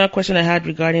think the final question I had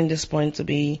regarding this point to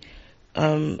be,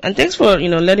 and thanks for,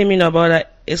 letting me know about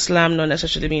Islam not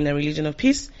necessarily being a religion of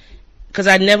peace, because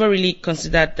I never really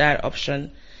considered that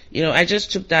option. I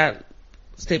just took that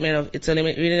statement of it's a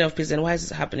religion of peace and why is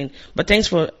this happening? But thanks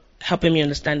for helping me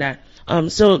understand that. And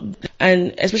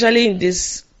especially in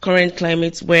this current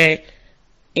climate where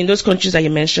in those countries that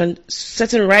you mentioned,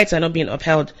 certain rights are not being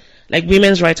upheld, like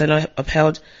women's rights are not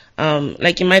upheld.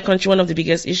 Like in my country, one of the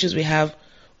biggest issues we have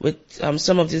with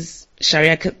some of these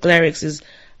Sharia clerics is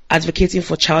advocating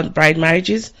for child bride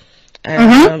marriages.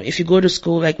 And if you go to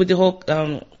school, like with the whole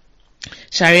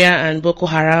Sharia and Boko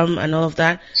Haram and all of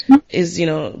that, is,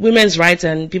 women's rights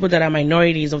and people that are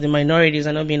minorities of the minorities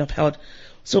are not being upheld.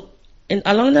 So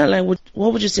along that line,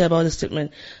 what would you say about the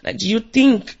statement? Like, do you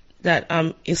think that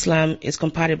Islam is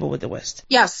compatible with the West?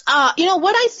 Yes. What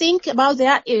I think about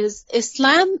that is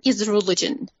Islam is a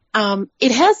religion.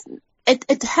 It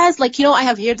has like, I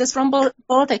have heard this from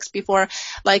politics before,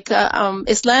 like,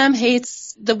 Islam hates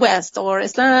the West or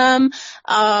Islam,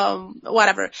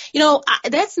 whatever.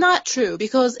 That's not true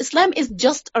because Islam is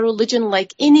just a religion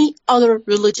like any other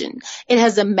religion. It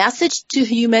has a message to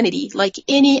humanity like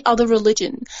any other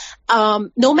religion.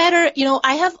 No matter,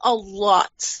 I have a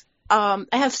lot. I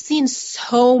have seen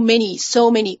so many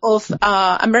of,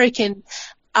 American,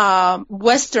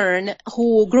 Western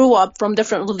who grew up from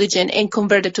different religion and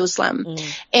converted to Islam.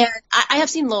 And I have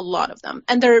seen a lot of them.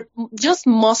 And they're just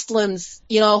Muslims,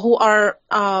 who are,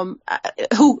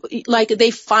 who like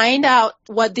they find out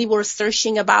what they were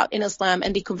searching about in Islam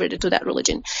and they converted to that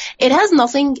religion. It has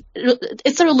nothing,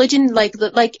 it's a religion like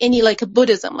any, like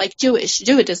Buddhism, like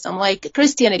Judaism, like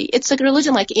Christianity. It's like a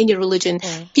religion like any religion.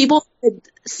 People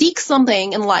seek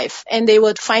something in life and they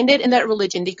would find it in that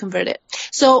religion, they convert it.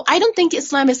 So I don't think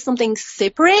Islam is something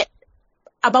separate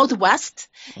about the West.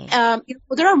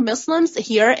 There are Muslims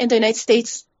here in the United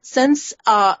States since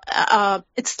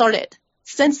it started.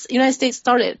 Since the United States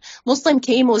started, Muslim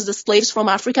came was the slaves from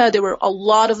Africa. There were a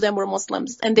lot of them were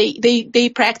Muslims, and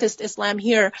they practiced Islam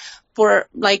here for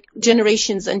like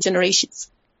generations and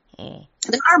generations.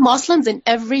 There are Muslims in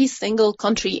every single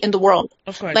country in the world,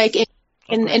 of course. Like in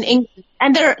England,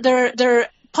 and they're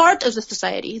part of the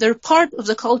society. They're part of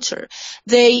the culture.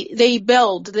 They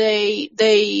build.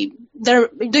 They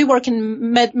work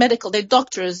in medical. They're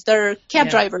doctors. They're cab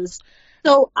drivers.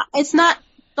 So it's not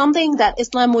something that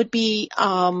Islam would be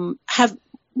have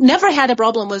never had a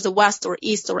problem with the West or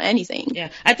East or anything. Yeah,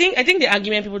 I think the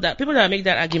argument people that make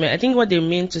that argument, I think what they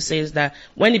mean to say is that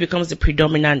when it becomes the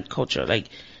predominant culture, like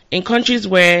in countries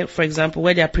where, for example,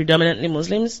 where they are predominantly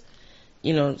Muslims,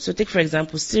 so take for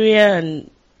example Syria and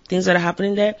things that are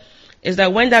happening there, is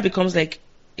that when that becomes like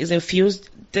is infused,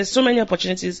 there's so many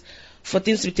opportunities for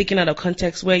things to be taken out of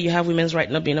context where you have women's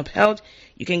rights not being upheld.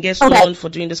 You can get stoned for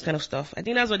doing this kind of stuff. I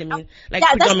think that's what they mean. Like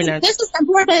predominant. This is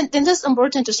important, and this is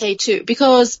important to say too,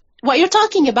 because what you're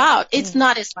talking about, it's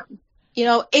not Islam.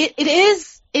 It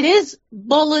is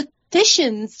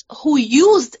politicians who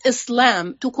used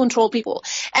Islam to control people.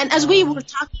 And as we were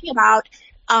talking about,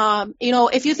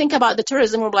 if you think about the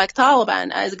terrorism group like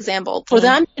Taliban as example, for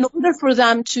them, in order for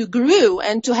them to grow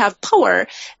and to have power,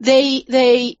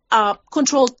 they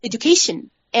controlled education.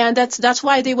 And that's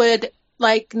why they would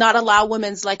like not allow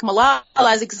women's like Malala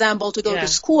as example to go to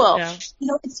school. Yeah.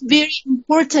 It's very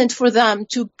important for them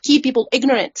to keep people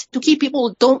ignorant, to keep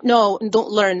people don't know and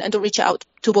don't learn and don't reach out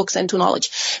to books and to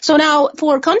knowledge. So now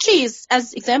for countries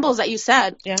as examples that you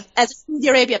said, as Saudi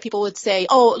Arabia, people would say,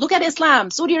 oh, look at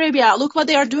Islam, Saudi Arabia, look what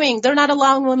they are doing. They're not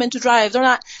allowing women to drive. They're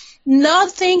not.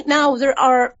 Nothing now. There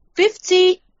are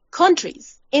 50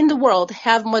 countries in the world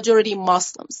have majority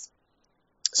Muslims.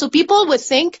 So people would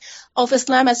think of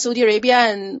Islam as Saudi Arabia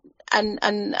and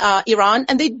Iran,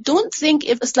 and they don't think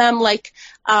of Islam like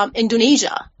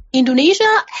Indonesia.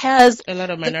 Indonesia has a lot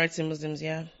of minority Muslims,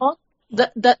 yeah.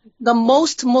 The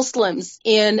most Muslims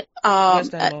in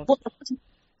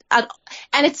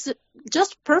and it's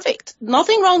just perfect.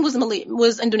 Nothing wrong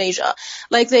with Indonesia.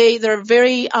 Like they're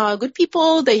very good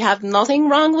people. They have nothing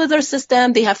wrong with their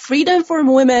system. They have freedom for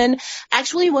women.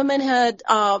 Actually, women had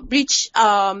reached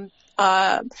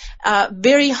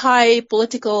very high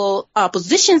political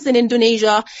positions in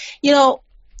Indonesia.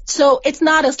 So it's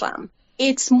not Islam.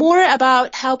 It's more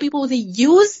about how people they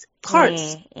use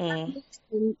parts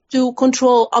to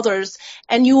control others,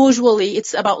 and usually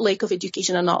it's about lack of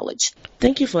education and knowledge.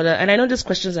 Thank you for that. And I know these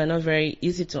questions are not very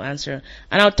easy to answer.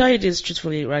 And I'll tell you this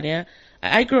truthfully, Rania.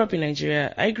 I grew up in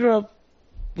Nigeria. I grew up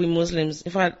with Muslims.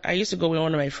 In fact, I used to go with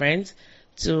one of my friends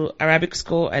to Arabic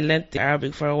school. I learned the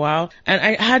Arabic for a while. And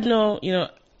I had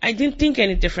I didn't think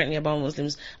any differently about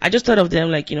Muslims. I just thought of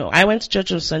them like, I went to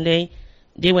church on Sunday.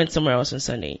 They went somewhere else on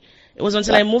Sunday. It was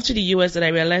until I moved to the U.S. that I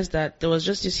realized that there was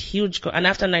just this huge, and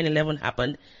after 9/11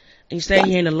 happened, and you started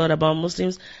hearing a lot about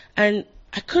Muslims, and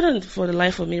I couldn't for the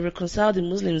life of me reconcile the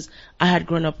Muslims I had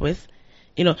grown up with.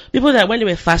 People that when they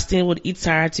were fasting would eat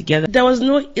Sahara together. There was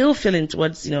no ill feeling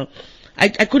towards, I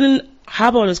couldn't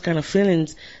have all those kind of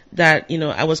feelings that,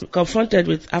 I was confronted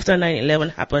with after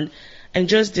 9/11 happened. And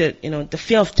just the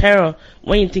fear of terror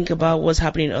when you think about what's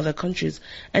happening in other countries.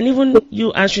 And even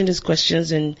you answering these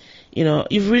questions and,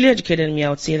 you've really educated me. I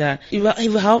would say that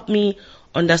you've helped me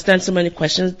understand so many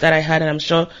questions that I had, and I'm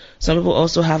sure some people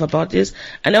also have about this.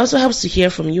 And it also helps to hear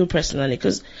from you personally,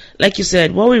 because like you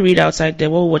said, what we read outside there,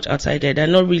 what we watch outside there, they're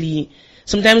not really,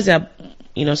 sometimes they're,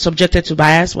 subjected to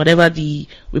bias, whatever the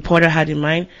reporter had in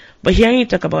mind. But hearing you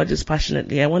talk about this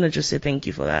passionately, I want to just say thank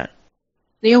you for that.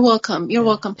 You're welcome. You're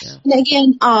welcome. Yeah. And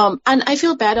again, and I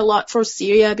feel bad a lot for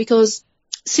Syria, because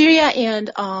Syria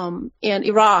and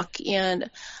Iraq and,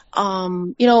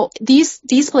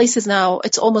 these places now,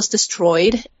 it's almost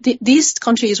destroyed. These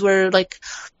countries were like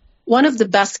one of the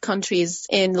best countries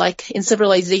in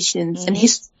civilizations and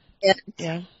history.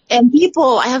 Yeah. And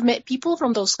I have met people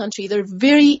from those countries. They're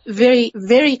very, very,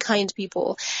 very kind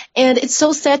people. And it's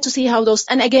so sad to see how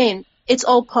and again, it's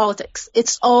all politics.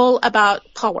 It's all about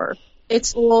power.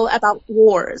 It's all about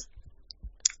wars.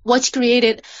 What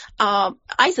created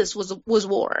ISIS was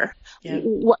war. Yeah.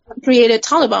 What created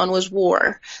Taliban was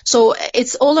war. So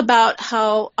it's all about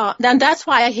how. And that's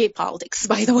why I hate politics,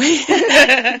 by the way.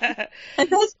 And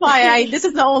that's why this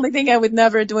is the only thing I would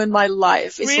never do in my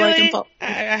life. It's really?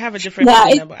 I have a different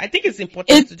opinion, but I think it's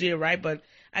important to do it right. But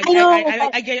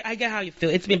I get how you feel.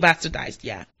 It's been bastardized,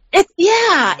 yeah.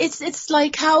 It's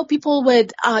like how people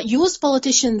would use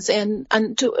politicians in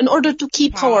order to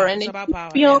keep power, and it's about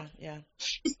power. Yeah.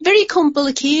 It's very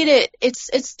complicated.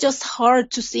 It's just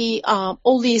hard to see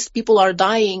all these people are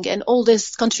dying and all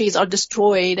these countries are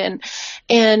destroyed, and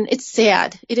it's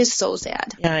sad. It is so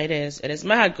sad. Yeah, it is.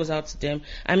 My heart goes out to them.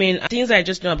 I mean, things I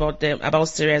just know about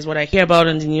Syria is what I hear about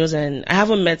on the news, and I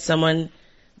haven't met someone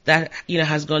that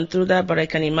has gone through that, but I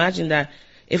can imagine that.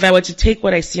 If I were to take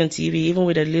what I see on TV, even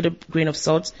with a little grain of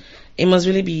salt, it must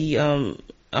really be a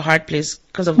hard place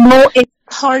because of. No, it's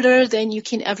harder than you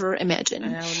can ever imagine.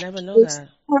 And I would never know that.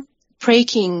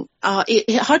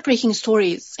 Heartbreaking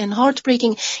stories and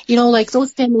heartbreaking.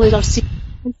 Those families are see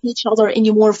each other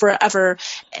anymore forever.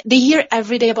 They hear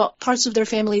every day about parts of their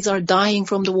families are dying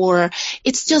from the war.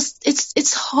 It's just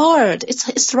it's hard.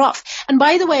 It's rough. And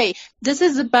by the way, this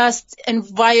is the best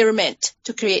environment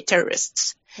to create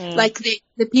terrorists. Like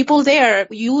the people there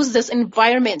use this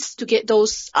environment to get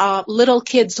those little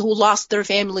kids who lost their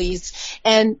families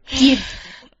and keep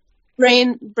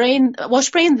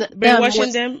brainwashing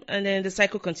them, and then the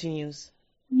cycle continues.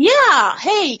 Yeah.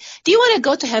 Hey, do you want to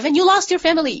go to heaven? You lost your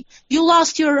family. You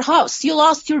lost your house. You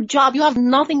lost your job. You have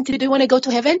nothing to do. You want to go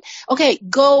to heaven? Okay,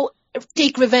 go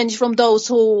take revenge from those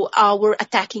who were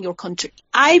attacking your country.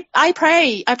 I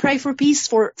pray for peace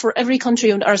for every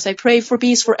country on earth. I pray for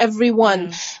peace for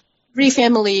everyone, every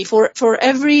family, for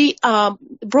every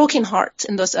broken heart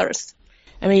in this earth.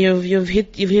 I mean, you've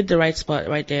hit the right spot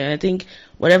right there. I think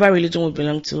whatever religion we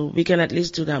belong to, we can at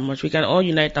least do that much. We can all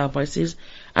unite our voices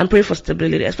and pray for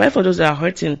stability, especially for those that are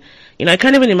hurting. I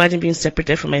can't even imagine being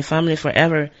separated from my family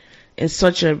forever in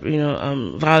such a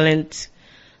violent,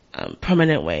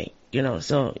 permanent way.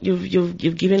 So you've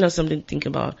given us something to think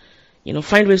about.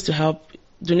 Find ways to help,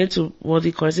 donate to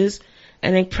worthy causes,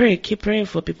 and then keep praying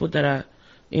for people that are,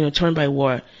 torn by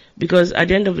war. Because at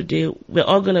the end of the day, we're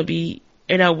all gonna be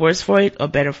either worse for it or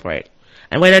better for it.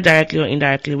 And whether directly or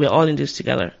indirectly, we're all in this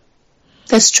together.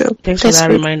 That's true. Thanks for that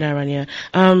reminder, Rania.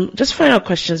 Just final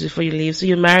questions before you leave. So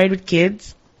you're married with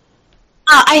kids?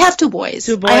 I have 2 boys.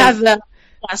 2 boys?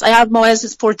 Yes, I have Moaz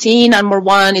is 14 and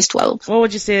Marwan is 12. What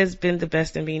would you say has been the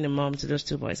best in being a mom to those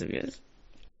 2 boys of yours?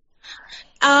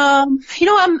 I'm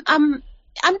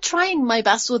trying my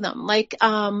best with them. Like,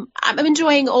 I'm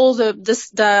enjoying all the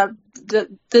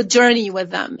journey with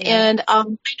them. Yeah. And, I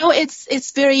know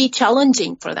it's very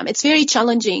challenging for them. It's very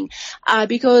challenging,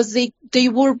 because they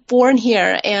were born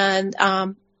here and,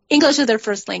 English is their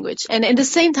first language. And at the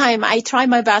same time, I try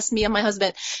my best, me and my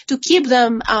husband, to keep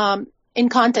them, in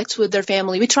contact with their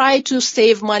family. We try to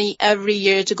save money every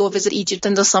year to go visit Egypt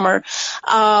in the summer.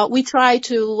 We try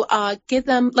to get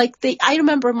them I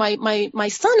remember my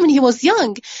son when he was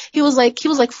young, he was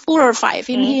like 4 or 5,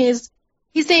 and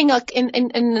he's saying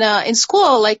in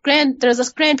school, there's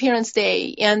a grandparents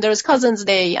day and there's cousins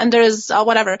day and there's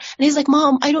whatever, and he's like,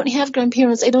 Mom, I don't have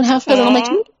grandparents, I don't have cousins. I'm like,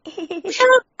 we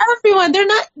have everyone.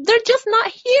 They're just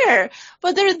not here,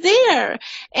 but they're there.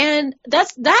 And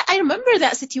I remember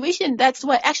that situation. That's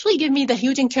what actually gave me the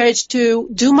huge encourage to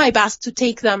do my best to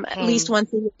take them at least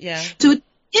once a year. Yeah. To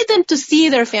get them to see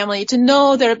their family, to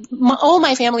know all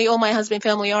my family, all my husband's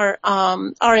family are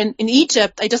in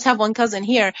Egypt. I just have one cousin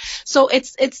here. So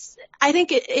I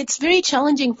think it's very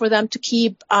challenging for them to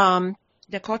keep, the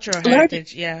cultural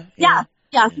heritage. Yeah.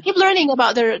 Yeah, keep learning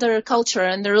about their culture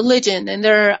and their religion and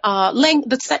their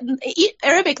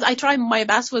Arabic. I try my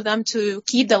best with them to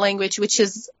keep the language, which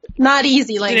is not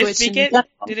easy language. Did they speak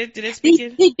it? Did they speak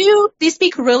it? They do. They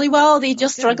speak really well. They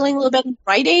just struggling a little bit in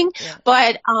writing,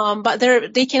 but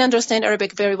they can understand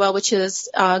Arabic very well, which is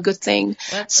a good thing.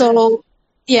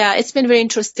 Yeah, it's been a very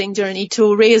interesting journey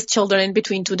to raise children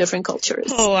between 2 different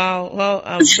cultures. Oh, wow.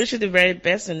 Well, wish you the very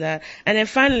best in that. And then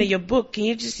finally, your book. Can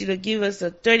you just give us a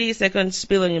 30-second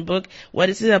spiel on your book? What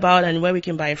is it about and where we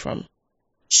can buy it from?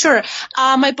 Sure.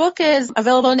 My book is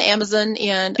available on Amazon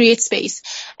and CreateSpace.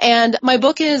 And my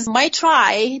book is my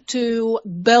try to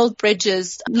build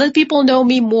bridges, let people know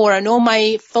me more, know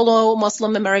my fellow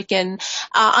Muslim American,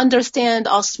 understand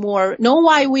us more, know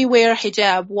why we wear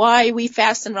hijab, why we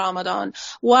fast in Ramadan,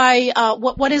 why,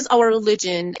 what is our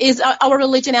religion? Is our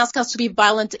religion ask us to be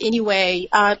violent anyway?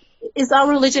 Is our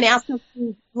religion asking us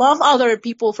to love other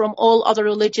people from all other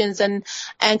religions and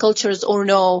cultures or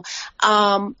no?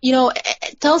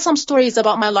 Tell some stories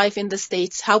about my life in the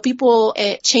States, how people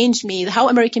changed me, how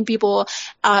American people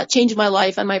changed my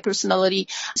life and my personality.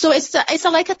 So it's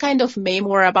like a kind of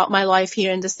memoir about my life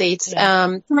here in the States,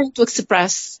 trying to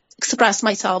express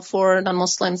myself for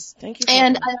non-Muslims. Thank you.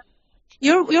 And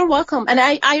You're welcome. And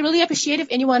I really appreciate if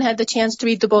anyone had the chance to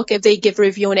read the book, if they give a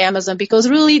review on Amazon, because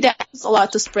really that's a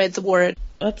lot to spread the word.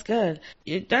 That's good.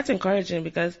 That's encouraging,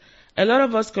 because a lot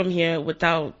of us come here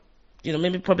without,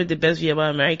 maybe probably the best view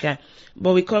about America,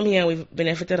 but we come here and we've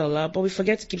benefited a lot, but we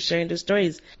forget to keep sharing those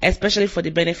stories, especially for the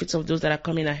benefits of those that are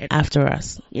coming ahead after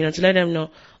us. To let them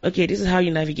know, okay, this is how you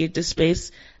navigate this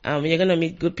space. You're going to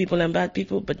meet good people and bad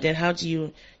people, but then how do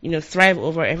you, thrive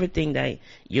over everything that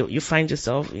you find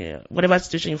yourself, whatever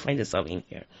situation you find yourself in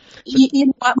here.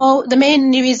 So, the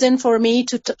main reason for me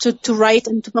to write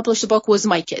and to publish the book was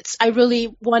my kids. I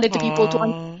really wanted the people to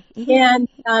understand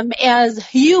as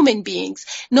human beings,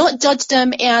 not judge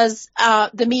them as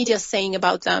the media is saying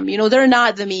about them. They're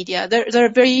not the media. They're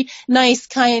very nice,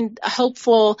 kind,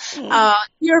 helpful,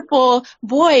 cheerful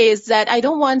boys that I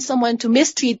don't want someone to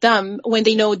mistreat them when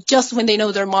they know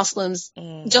they're Muslims,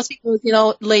 just because,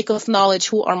 lack of knowledge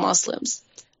who are Muslims.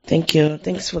 Thank you.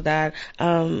 Thanks for that.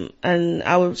 And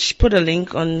I will put a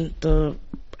link on the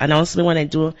announcement when I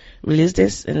do release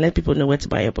this and let people know where to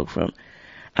buy your book from.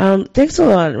 Thanks a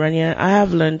lot, Rania. I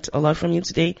have learned a lot from you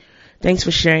today. Thanks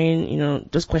for sharing,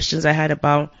 those questions I had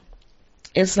about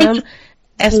Islam,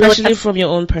 especially from your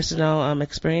own personal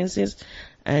experiences.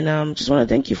 And just want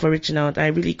to thank you for reaching out. I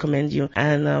really commend you.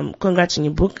 And congrats on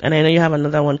your book. And I know you have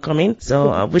another one coming. So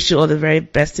I wish you all the very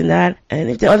best in that. And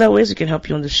if there are other ways we can help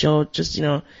you on the show, just,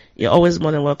 you're always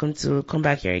more than welcome to come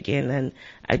back here again. And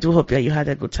I do hope that you had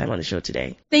a good time on the show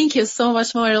today. Thank you so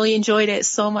much, Mo. I really enjoyed it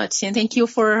so much. And thank you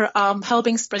for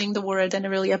helping spreading the word. And I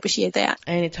really appreciate that.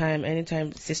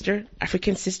 Anytime, sister,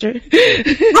 African sister.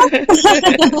 All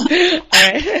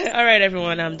right,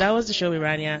 everyone. That was the show with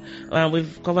Rania.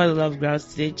 We've covered a lot of ground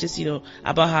today, just,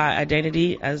 about her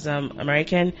identity as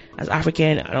American, as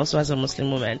African, and also as a Muslim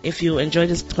woman. If you enjoyed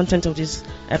this content of this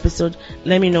episode,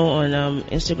 let me know on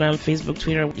Instagram, Facebook,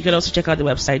 Twitter. You can also check out the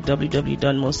website,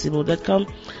 www.mosibo.com.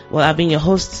 Well, I've been your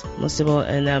host, Mosibo,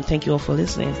 and thank you all for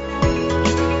listening.